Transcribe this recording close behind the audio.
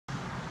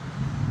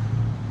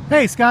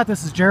Hey Scott,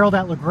 this is Gerald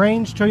at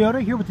LaGrange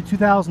Toyota here with the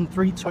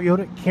 2003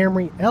 Toyota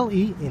Camry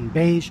LE in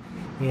beige,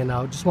 and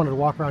I just wanted to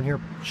walk around here,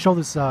 show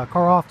this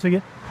car off to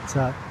you. It's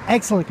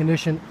excellent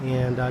condition,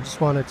 and I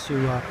just wanted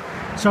to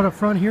start up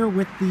front here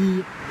with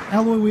the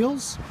alloy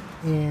wheels,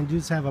 and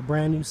just have a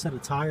brand new set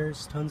of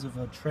tires, tons of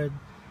tread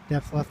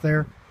depth left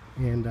there,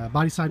 and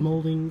body side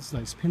moldings,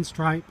 nice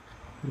pinstripe,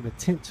 a bit of a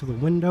tint to the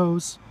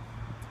windows,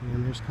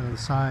 and there's kind of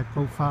the side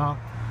profile.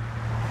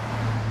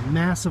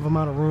 Massive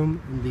amount of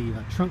room in the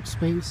trunk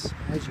space,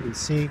 as you can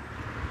see.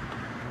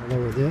 I'll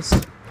lower this,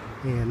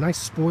 and nice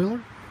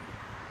spoiler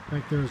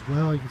right there as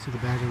well. You can see the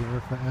badging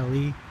there for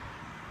LE,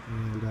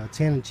 and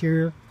tan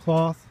interior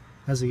cloth,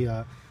 has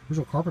the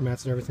original carpet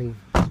mats and everything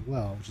as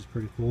well, which is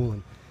pretty cool.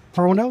 And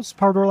power windows,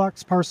 power door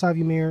locks, power side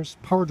view mirrors,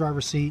 power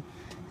driver seat,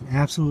 and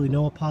absolutely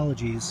no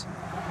apologies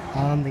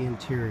on the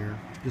interior,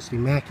 just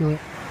immaculate.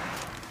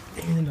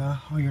 And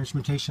all your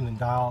instrumentation and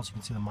dials, you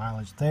can see the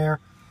mileage there.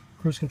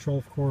 Cruise control,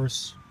 of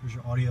course. There's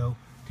your audio,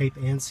 tape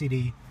and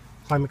CD,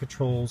 climate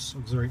controls,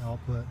 auxiliary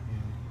output,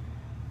 and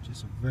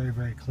just a very,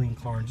 very clean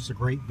car and just a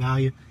great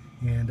value.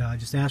 And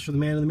just ask for the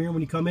man in the mirror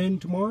when you come in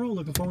tomorrow.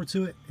 Looking forward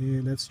to it.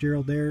 And that's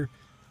Gerald there.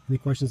 Any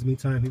questions in the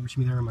meantime, you reach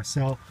me there on my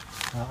cell.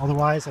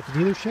 Otherwise, at the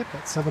dealership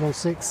at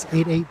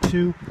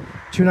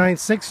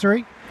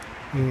 706-882-2963.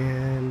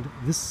 And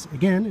this,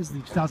 again, is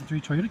the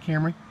 2003 Toyota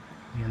Camry.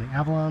 And the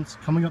Avalon's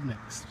coming up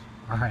next.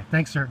 All right,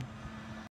 thanks, sir.